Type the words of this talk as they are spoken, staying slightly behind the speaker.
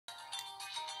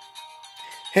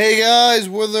Hey guys,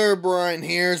 Wither Brian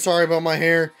here. Sorry about my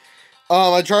hair.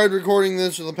 I tried recording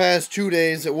this for the past 2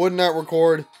 days. It would not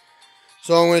record.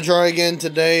 So I'm going to try again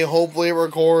today. Hopefully it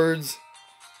records.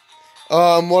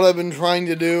 What I've been trying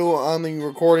to do on the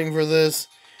recording for this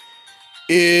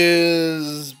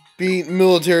is beat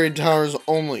military towers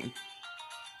only.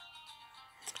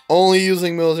 Only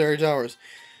using military towers.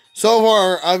 So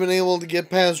far, I've been able to get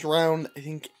past round, I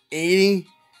think, 80.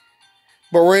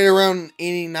 But right around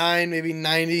 89, maybe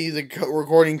 90, the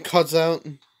recording cuts out.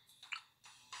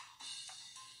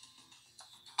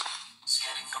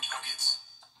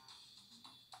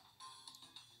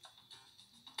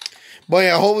 But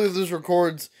yeah, hopefully this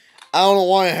records. I don't know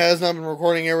why it has not been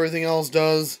recording. Everything else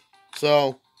does.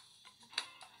 So.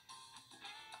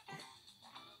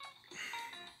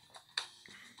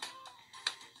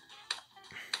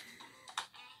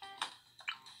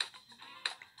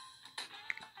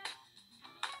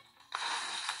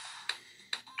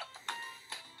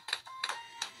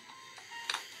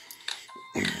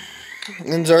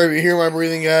 And sorry if you hear my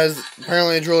breathing, guys.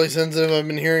 Apparently it's really sensitive. I've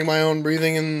been hearing my own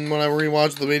breathing and when I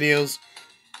rewatch the videos.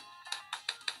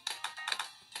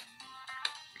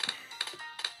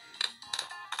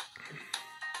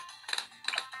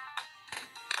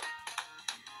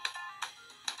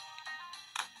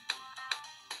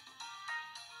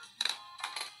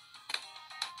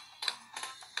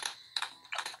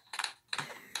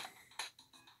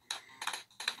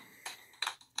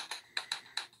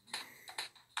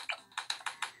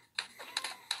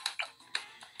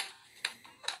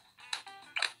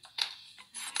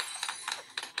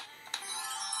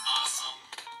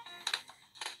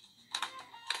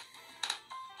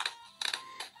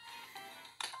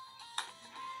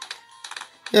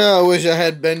 Yeah, I wish I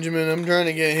had Benjamin. I'm trying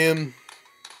to get him.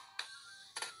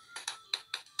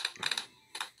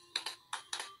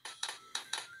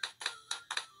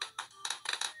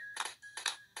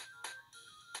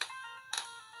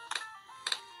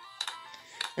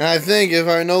 And I think, if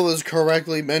I know this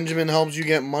correctly, Benjamin helps you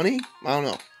get money? I don't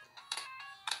know.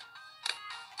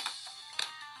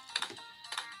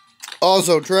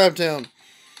 Also, Trap Town.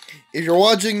 If you're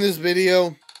watching this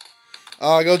video,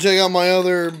 go check out my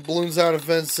other Balloon Sound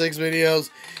Defense 6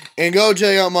 videos. And go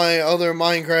check out my other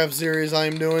Minecraft series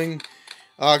I'm doing.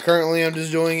 Currently, I'm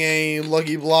just doing a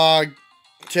Lucky Block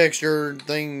texture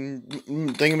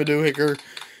thingamadoohicker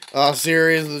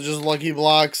series with just Lucky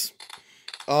Blocks.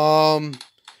 I'm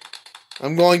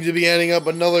going to be adding up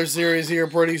another series here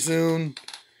pretty soon.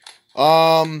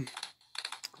 I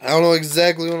don't know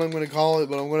exactly what I'm going to call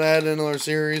it, but I'm going to add another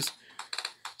series.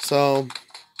 So,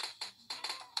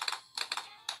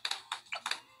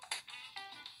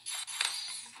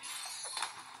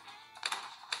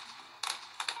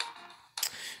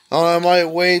 I might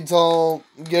wait till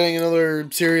getting another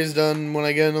series done when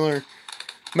I get another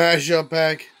mashup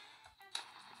pack.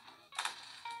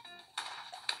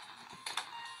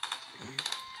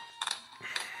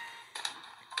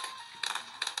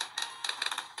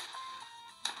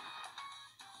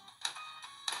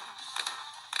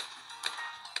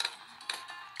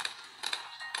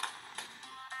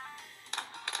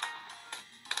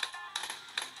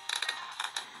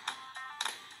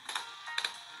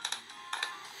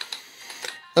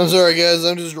 I'm sorry guys,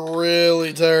 I'm just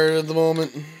really tired at the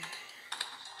moment.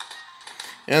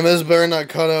 And this better not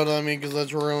cut out on me because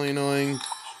that's really annoying.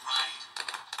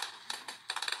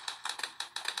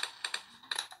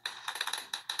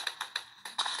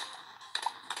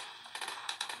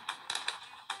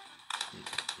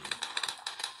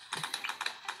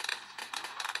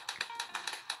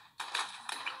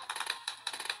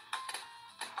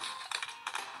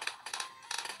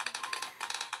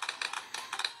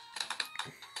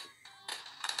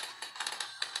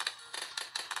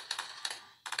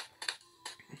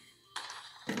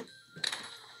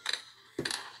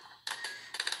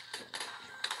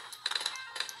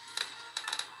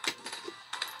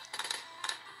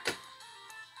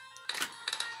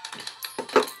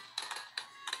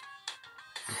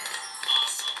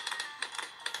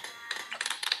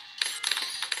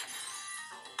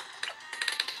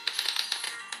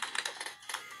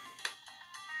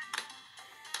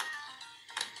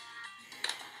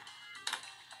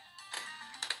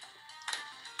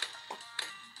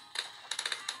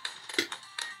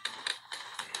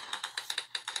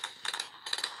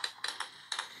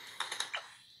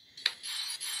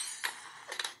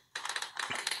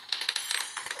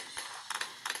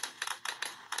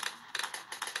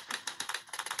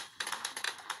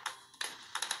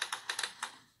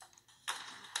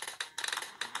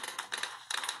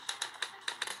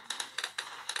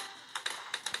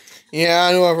 Yeah,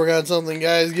 I know I forgot something,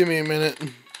 guys. Give me a minute.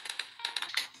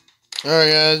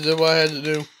 Alright guys, that's what I had to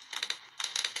do.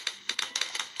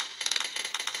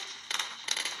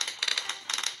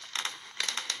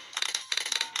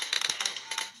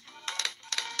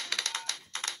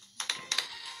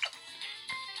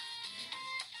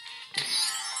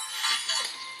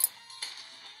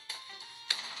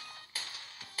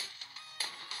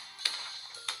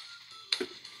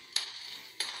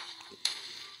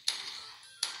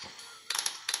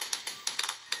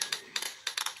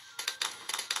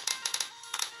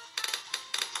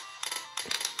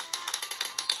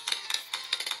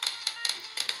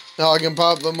 Now I can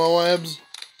pop the Moabs.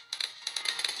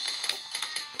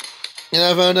 And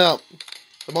I found out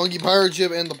the Monkey Pirate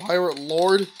Ship and the Pirate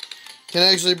Lord can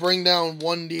actually bring down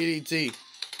one DDT.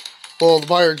 Well, the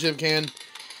Pirate Ship can.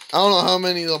 I don't know how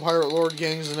many the Pirate Lord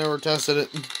can because I never tested it.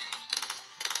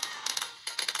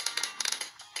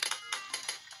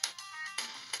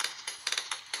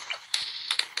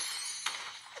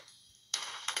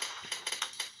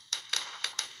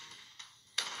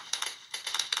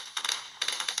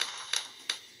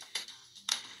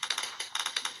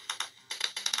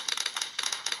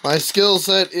 My skill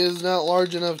set is not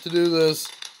large enough to do this.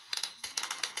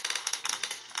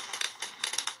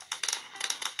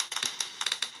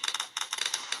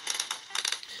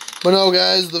 But no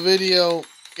guys, the video,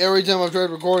 every time I've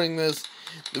tried recording this,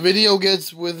 the video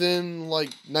gets within like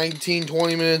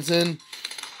 19-20 minutes in,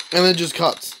 and then just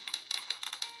cuts.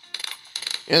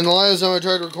 And the last time I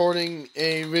tried recording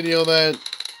a video that,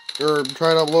 or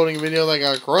tried uploading a video that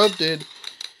got corrupted,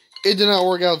 it did not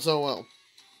work out so well.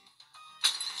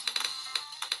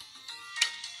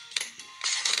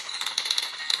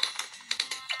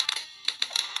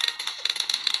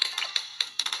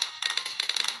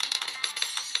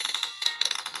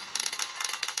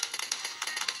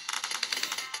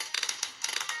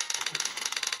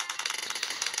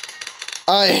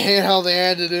 I hate how they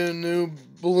added in new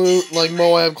balloon, like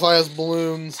Moab class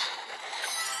balloons,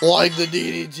 like the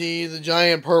DDT, the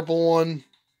giant purple one.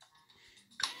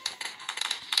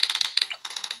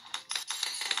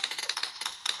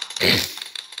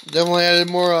 Definitely added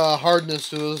more hardness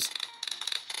to this.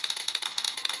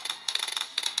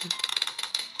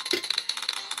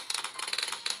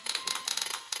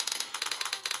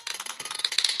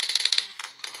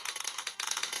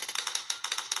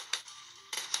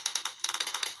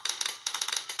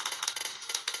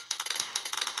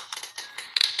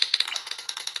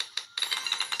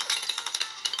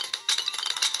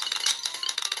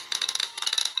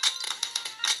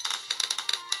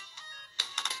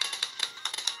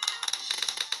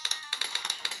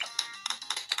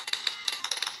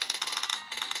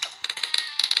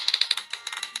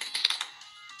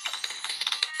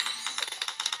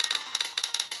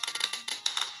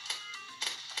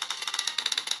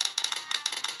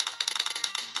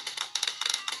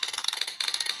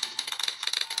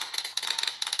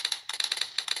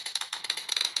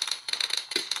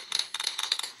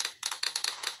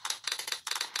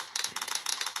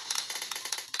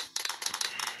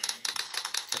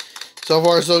 So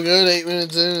far so good, 8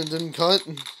 minutes in, it didn't cut.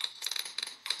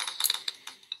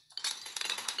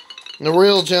 The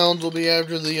real challenge will be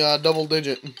after the double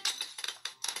digit.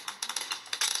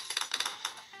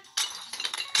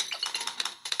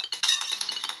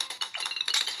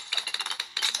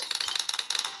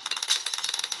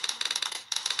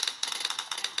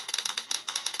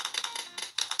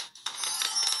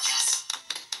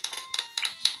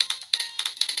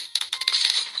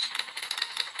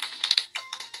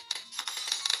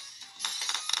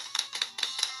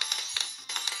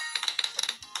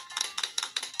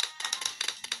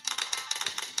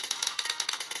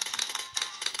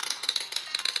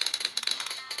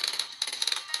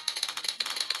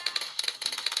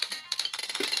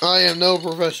 I am no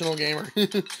professional gamer.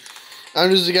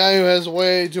 I'm just a guy who has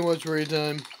way too much free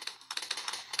time.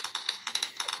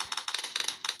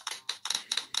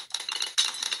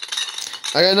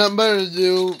 I got nothing better to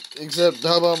do except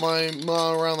help out my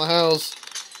mom around the house.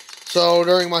 So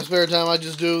during my spare time, I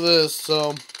just do this.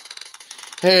 So,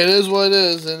 hey, it is what it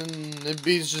is, and it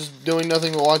beats just doing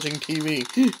nothing but watching TV.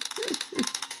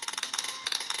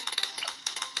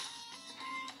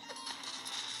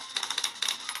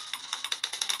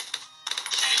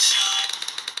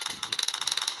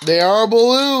 They are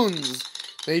balloons.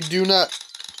 They do not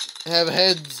have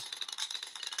heads.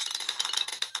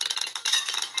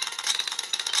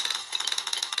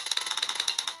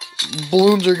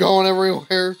 Balloons are going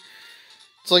everywhere.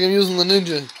 It's like I'm using the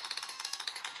ninja.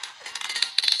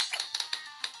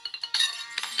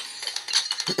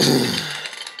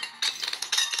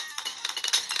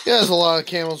 Yes, a lot of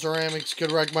camo ceramics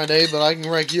could wreck my day, but I can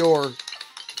wreck your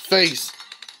face.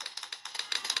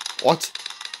 What?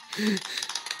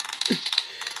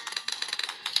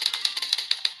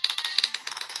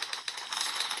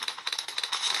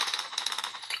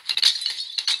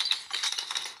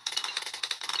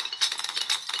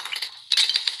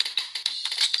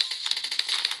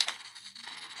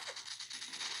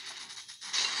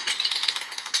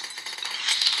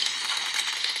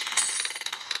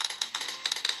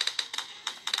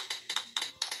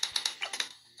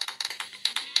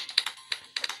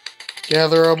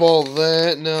 Gather up all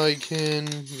that. Now I can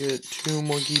get 2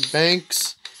 monkey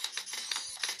banks.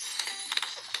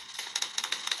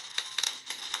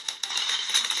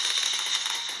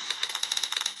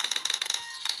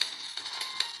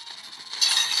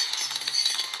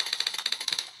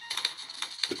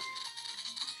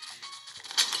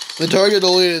 The target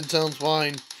deleted sounds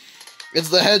fine. It's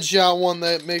the headshot one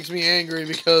that makes me angry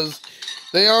because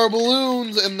they are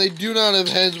balloons and they do not have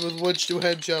heads with which to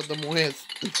headshot them with.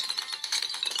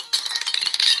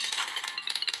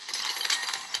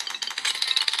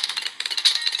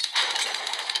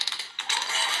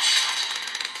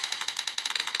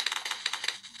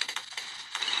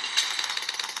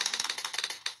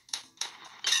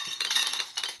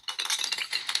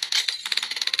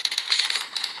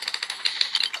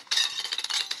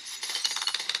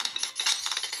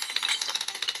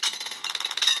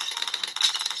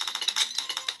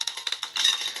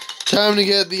 Time to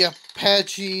get the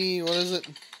Apache, what is it?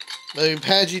 The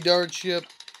Apache Dart ship.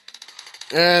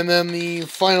 And then the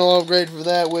final upgrade for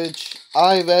that, which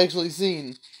I've actually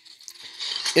seen.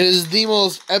 It is the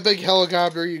most epic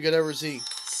helicopter you could ever see.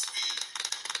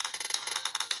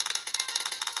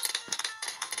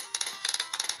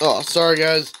 Oh, sorry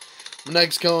guys. My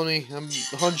neck's killing me. I'm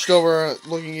hunched over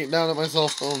looking down at my cell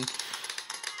phone.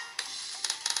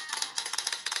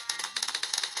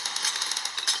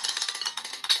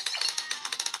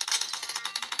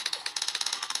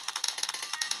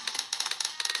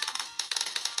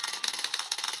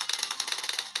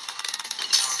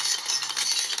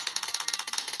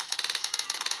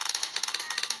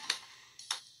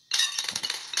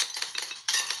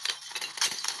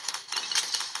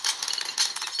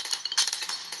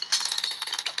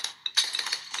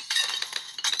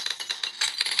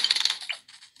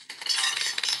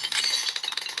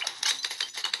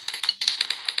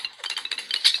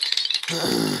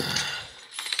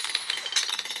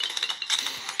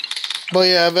 But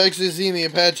yeah, I've actually seen the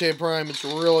Apache Prime. It's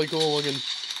really cool looking.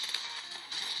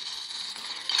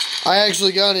 I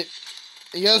actually got it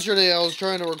yesterday. I was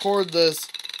trying to record this,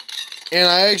 and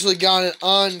I actually got it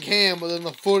on cam, but then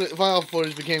the file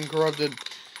footage became corrupted,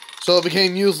 so it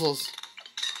became useless.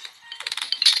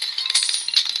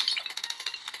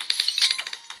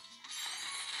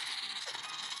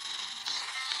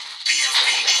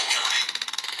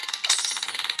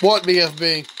 What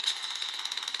BFB?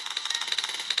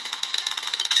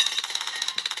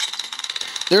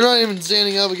 They're not even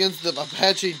standing up against the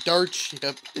Apache Dart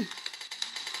ship.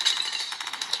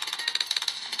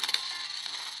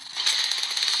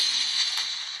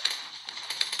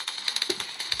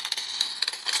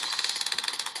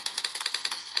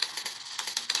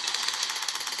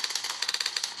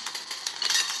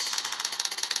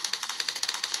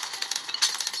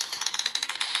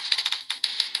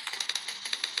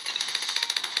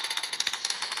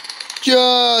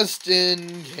 Just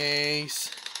in case.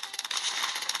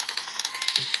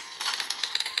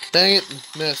 Dang it,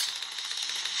 missed.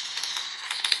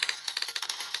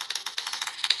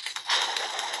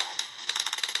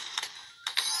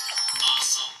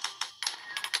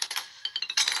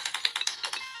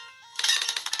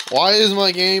 Why is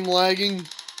my game lagging?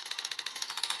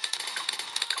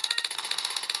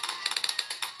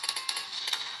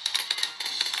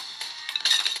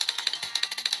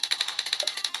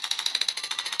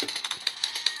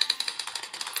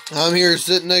 I'm here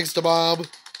sitting next to Bob.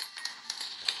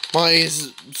 My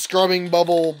scrubbing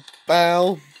bubble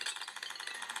pal.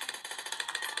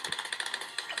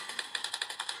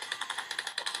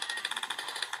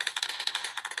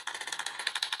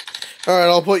 Alright,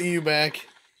 I'll put you back.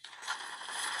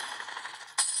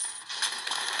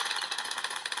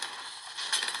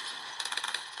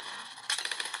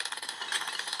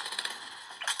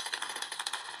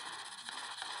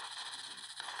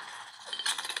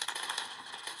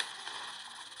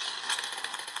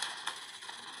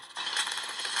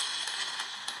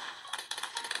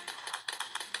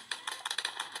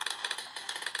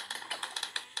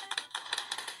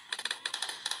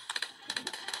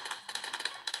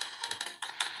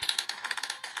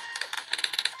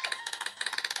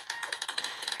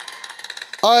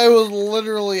 I was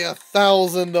literally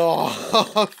 1,000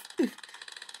 off.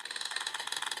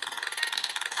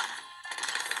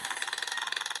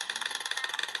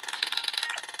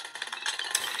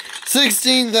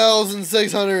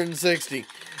 16,660.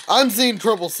 I'm seeing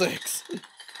 666.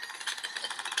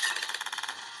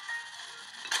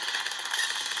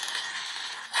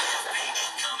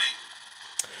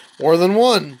 More than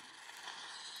one.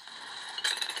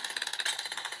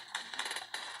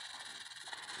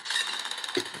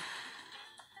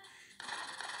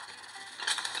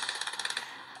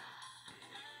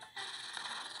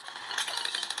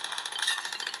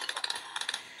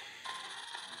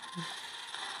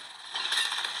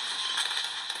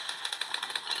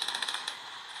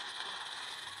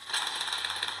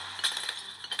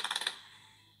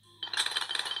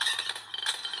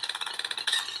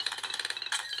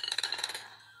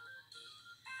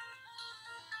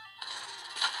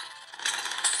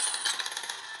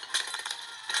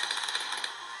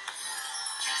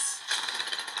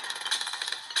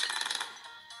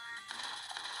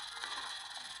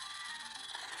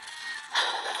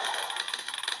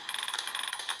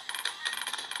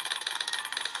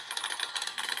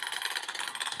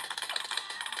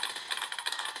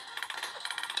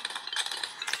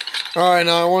 Alright,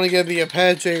 now I want to get the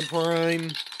Apache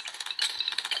Prime.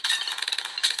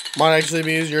 Might actually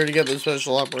be easier to get the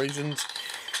special operations.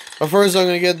 But first I'm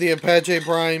going to get the Apache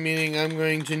Prime, meaning I'm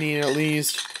going to need at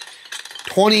least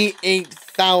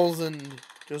 28,000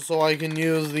 just so I can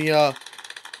use the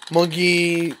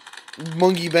monkey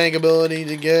bank ability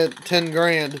to get 10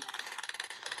 grand.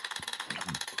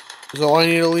 So I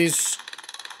need at least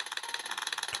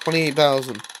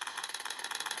 28,000.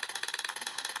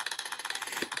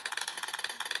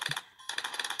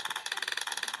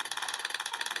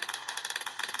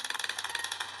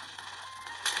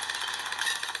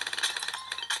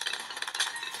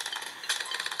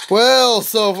 Well,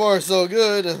 so far so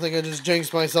good. I think I just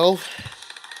jinxed myself.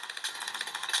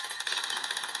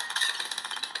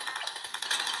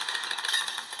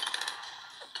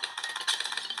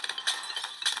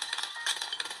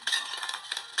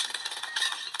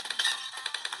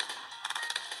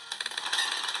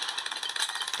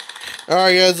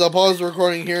 Alright guys, I'll pause the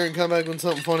recording here and come back when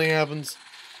something funny happens.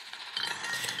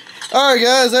 Alright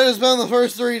guys, I just found the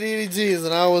first 3 DDTs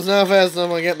and I was not fast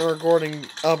enough on getting the recording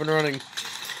up and running.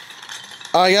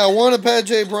 I got one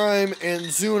Apache Prime,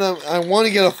 and soon I want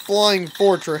to get a Flying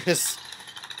Fortress.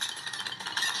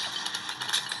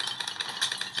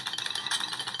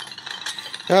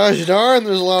 Gosh darn,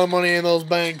 there's a lot of money in those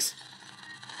banks.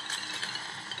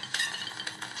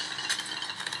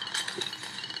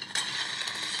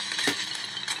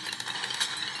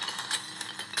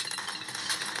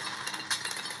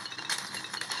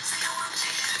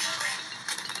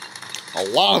 A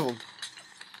lot of them.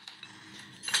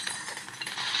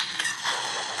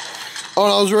 Oh,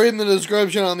 and I was reading the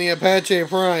description on the Apache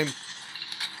Prime.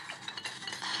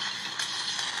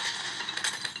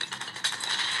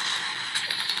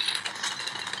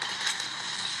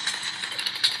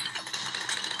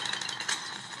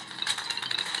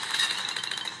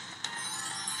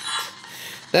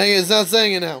 Dang it, it's not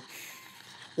saying it now.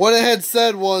 What it had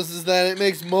said is that it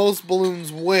makes most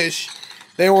balloons wish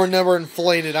they were never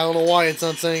inflated. I don't know why it's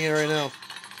not saying it right now.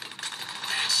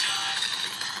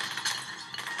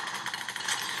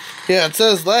 Yeah, it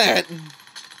says that.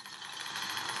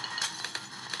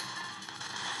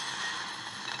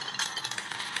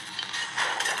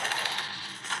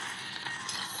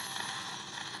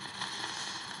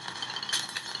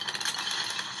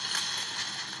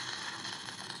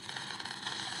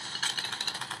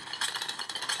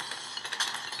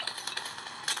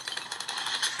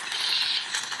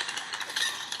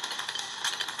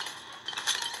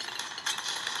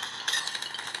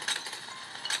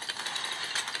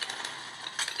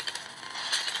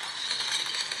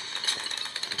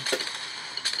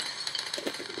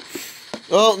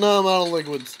 Oh, no, I'm out of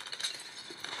liquids.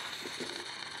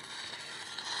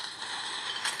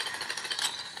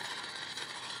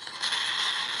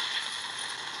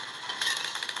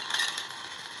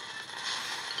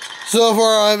 So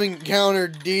far, I've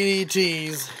encountered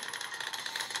DDTs.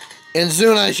 And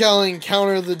soon I shall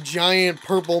encounter the giant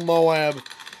purple Moab,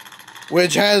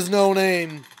 which has no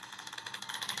name.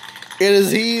 It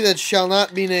is he that shall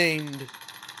not be named.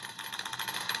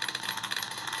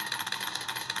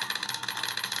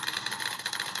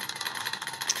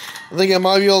 I think I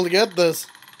might be able to get this.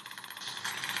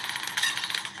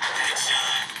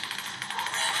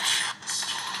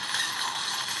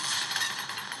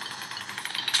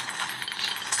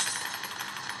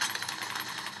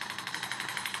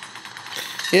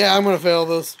 Yeah, I'm gonna fail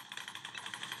this.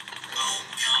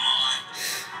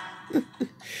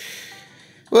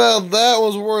 Well, that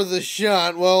was worth a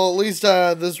shot. Well, at least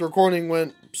this recording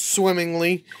went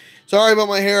swimmingly. Sorry about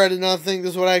my hair. I did not think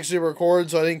this would actually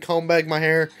record, so I didn't comb back my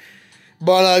hair.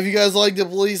 But if you guys liked it,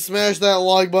 please smash that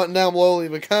like button down below.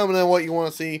 Leave a comment on what you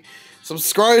want to see.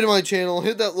 Subscribe to my channel.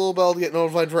 Hit that little bell to get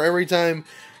notified for every time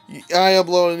I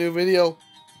upload a new video.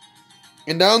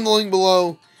 And down the link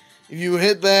below, if you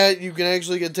hit that, you can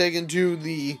actually get taken to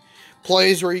the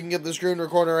place where you can get the screen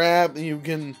recorder app. And you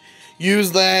can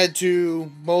use that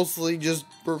to mostly just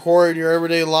record your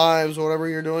everyday lives, whatever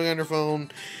you're doing on your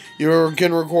phone. You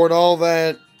can record all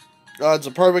that. It's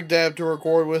a perfect app to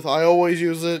record with. I always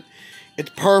use it.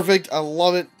 It's perfect. I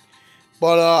love it.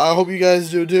 But I hope you guys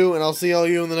do too, and I'll see all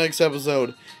you in the next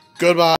episode. Goodbye.